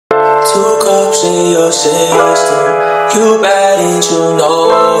drugs in your system. You bad and you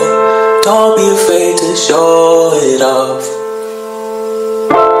know it. Don't be afraid to show it off.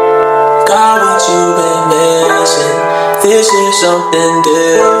 Got what you've been missing. This is something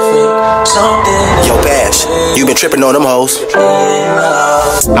different. Something. Yo, Bash, you been tripping on them hoes.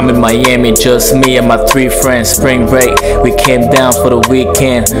 I'm in Miami, just me and my 3 friends. Spring break, we came down for the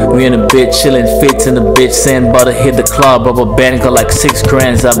weekend. We in a bit chillin', fits in the bitch saying about to hit the club. Rubber band got like 6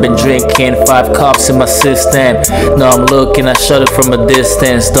 grands. I've been drinking, 5 cups in my system. Now I'm looking, I shot it from a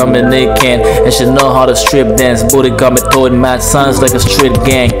distance. Dominican, and she know how to strip dance. Booty got me throwing mad signs like a street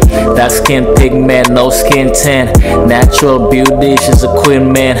gang. Dark skin, pigment, no skin tan. Natural beauty, she's a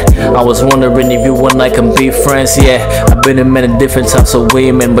queen, man. I was wondering if you and I can be friends. Yeah, I've been in many different types of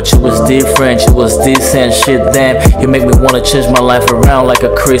women, but you was different, you was decent. Shit, damn, you make me wanna change my life around like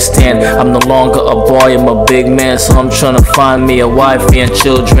a Christian. I'm no longer a boy, I'm a big man, so I'm trying to find me a wifey and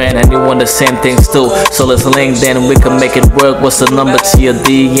children, and you want the same things too. So let's link then, we can make it work. What's the number to your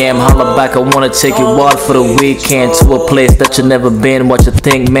DM? Holla back, I wanna take you out for the weekend to a place that you never been. What you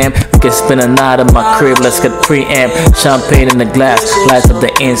think, man? We can spend a night in my crib, let's get preamp. Champagne in the glass, light up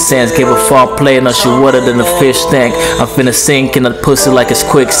the incense. Give a far play, now she wetter than a fish tank. I'm finna sink in that pussy like it's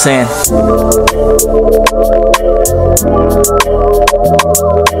quicksand.